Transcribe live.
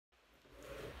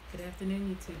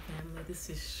afternoon, YouTube family. This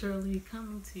is Shirley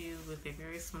coming to you with a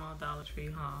very small Dollar Tree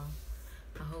haul.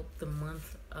 I hope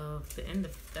the end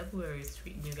of February is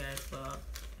treating you guys well.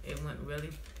 It went really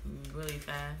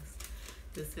fast.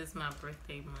 This is my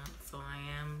birthday month, so I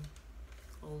am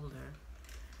older,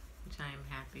 which I am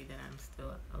happy that I'm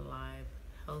still alive,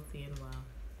 healthy and well.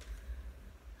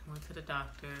 I went to the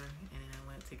doctor and I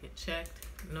went to get checked.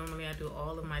 Normally I do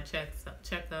all of my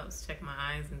checkups, check my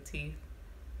eyes and teeth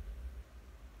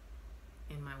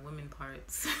and my women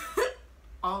parts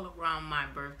all around my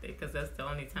birthday, because that's the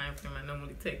only time frame I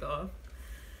normally take off.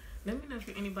 Let me know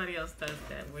if anybody else does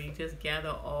that, where you just gather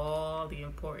all the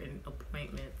important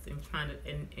appointments and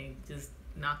and just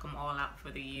knock them all out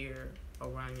for the year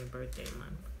around your birthday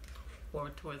month or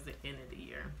towards the end of the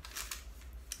year.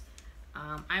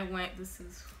 This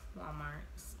is Walmart,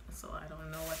 so I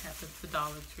don't know what happened to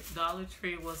Dollar Tree. Dollar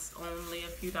Tree was only a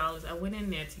few dollars. I went in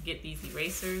there to get these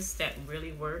erasers that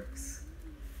really works,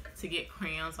 to get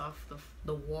crayons off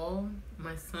the wall.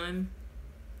 My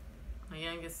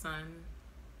youngest son,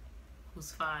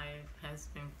 who's 5, has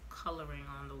been coloring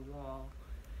on the wall,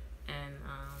 and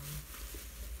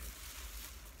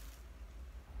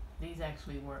these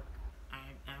actually work.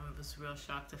 I was real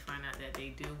shocked to find out that they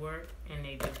do work, and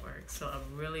they do work. So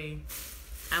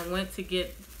I went to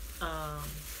get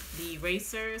the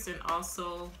erasers, and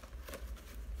also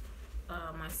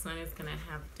my son is gonna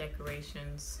have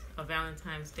decorations, a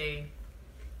Valentine's Day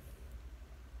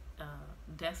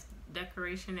desk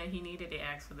decoration that he needed. They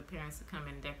asked for the parents to come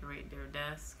and decorate their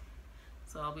desk.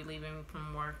 So I'll be leaving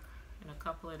from work in a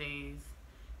couple of days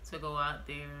to go out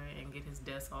there and get his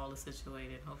desk all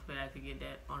situated. Hopefully I could get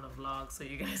that on a vlog so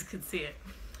you guys could see it.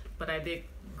 But I did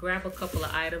grab a couple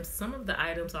of items. Some of the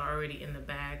items are already in the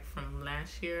bag from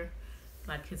last year,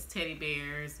 like his teddy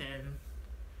bears and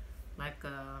like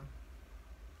a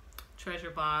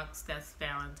treasure box. That's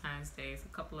Valentine's Day.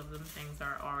 A couple of them things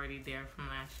are already there from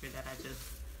last year that I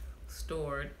just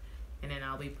stored, and then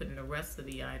I'll be putting the rest of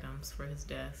the items for his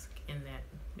desk in that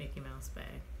Mickey Mouse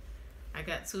bag. I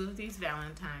got 2 of these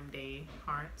Valentine's Day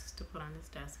hearts to put on his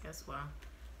desk as well.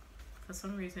 For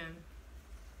some reason,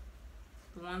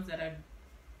 the ones that I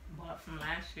bought from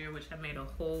last year, which I made a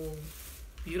whole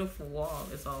beautiful wall,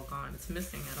 is all gone. It's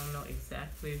missing. I don't know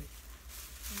exactly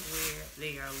where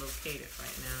they are located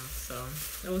right now. So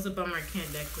it was a bummer I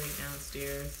can't decorate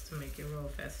downstairs to make it real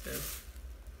festive,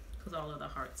 because all of the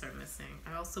hearts are missing.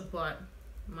 I also bought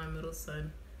my middle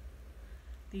son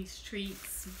these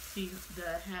treats,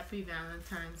 the Happy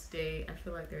Valentine's Day. I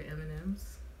feel like they're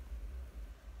M&Ms.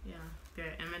 Yeah,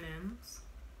 they're M&Ms.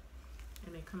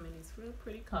 And they come in these real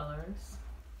pretty colors.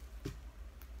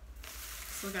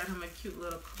 So I got him a cute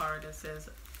little card that says,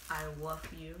 "I love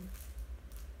you."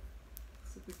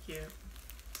 Super cute.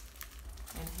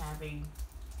 And have a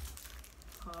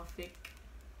perfect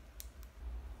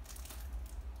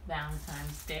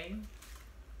Valentine's Day.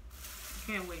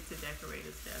 Can't wait to decorate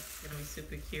his desk. It's gonna be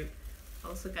super cute.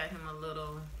 Also got him a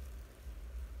little,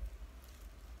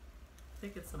 I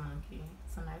think it's a monkey.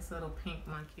 It's a nice little pink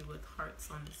monkey with hearts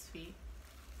on his feet.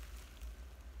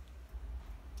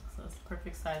 So it's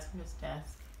perfect size for his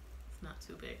desk. It's not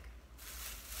too big.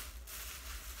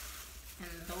 And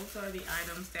those are the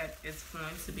items that is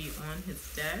going to be on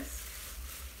his desk.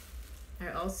 I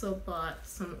also bought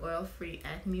some oil-free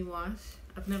acne wash.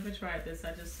 I've never tried this.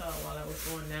 I just saw it while I was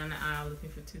going down the aisle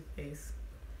looking for toothpaste.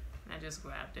 I just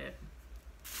grabbed it.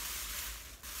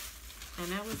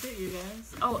 And that was it, you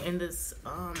guys. Oh, and this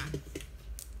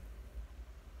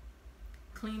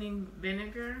cleaning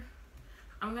vinegar.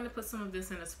 I'm gonna put some of this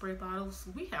in a spray bottles.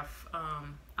 We have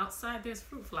outside there's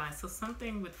fruit flies, so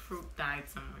something with fruit died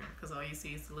somewhere, because all you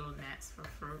see is the little gnats for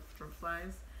fruit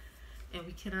flies, and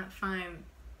we cannot find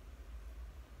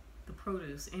the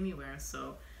produce anywhere.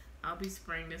 So I'll be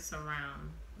spraying this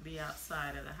around the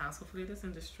outside of the house. Hopefully it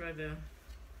doesn't destroy the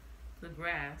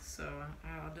grass, so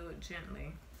I'll do it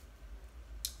gently,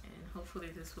 and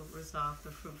hopefully this will resolve the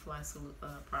fruit fly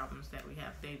problems that we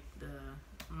have.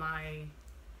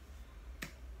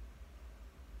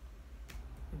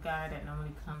 The guy that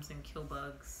normally comes and kill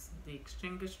bugs, the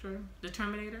extinguisher, the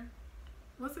Terminator.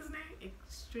 What's his name?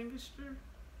 Extinguisher?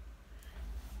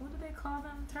 What do they call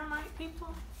them? Termite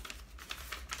people?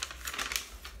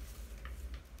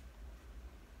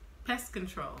 Pest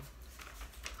control.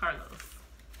 Carlos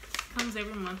comes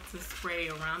every month to spray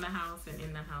around the house and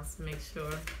in the house to make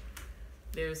sure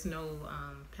there's no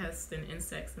pests and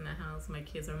insects in the house. My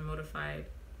kids are mortified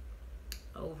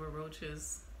over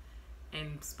roaches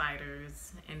and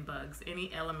spiders and bugs,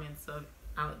 any elements of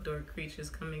outdoor creatures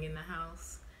coming in the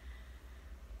house.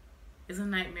 is a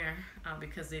nightmare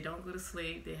because they don't go to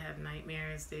sleep. They have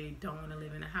nightmares. They don't want to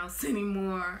live in a house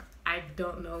anymore. I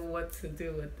don't know what to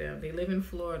do with them. They live in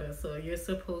Florida, so you're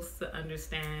supposed to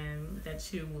understand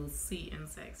that you will see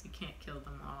insects. You can't kill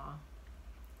them all.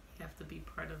 You have to be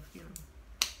part of, you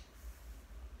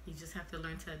just have to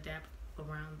learn to adapt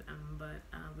around them. But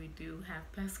we do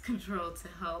have pest control to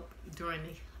help during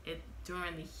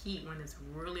the heat when it's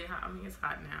really hot. I mean, it's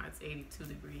hot now. It's 82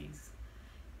 degrees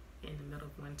in the middle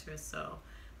of winter. So,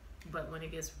 but when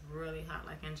it gets really hot,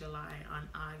 like in July, on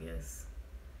August,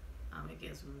 it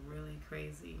gets really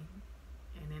crazy.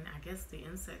 And then I guess the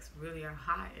insects really are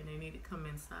hot and they need to come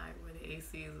inside where the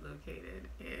AC is located,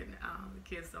 and the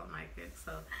kids don't like it.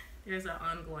 So there's an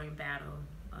ongoing battle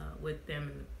with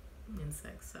them and the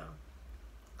insects. So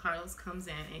Carlos comes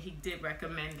in and he did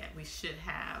recommend that we should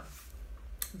have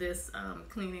this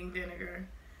cleaning vinegar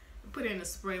put in a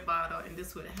spray bottle, and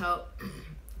this would help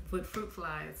with fruit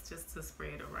flies, just to spray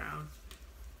it around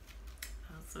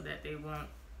so that they won't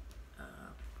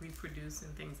reproduce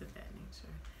and things of that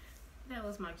nature. That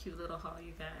was my cute little haul,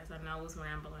 you guys. I know I was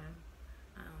rambling.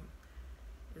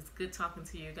 It's good talking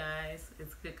to you guys.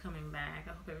 It's good coming back. I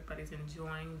hope everybody's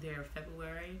enjoying their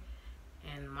February.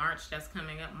 And March, that's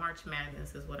coming up. March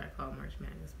Madness is what I call March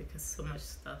Madness, because so much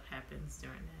stuff happens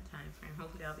during that time frame.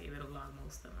 Hopefully I'll be able to vlog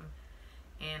most of them.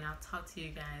 And I'll talk to you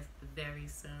guys very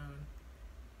soon.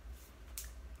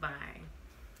 Bye.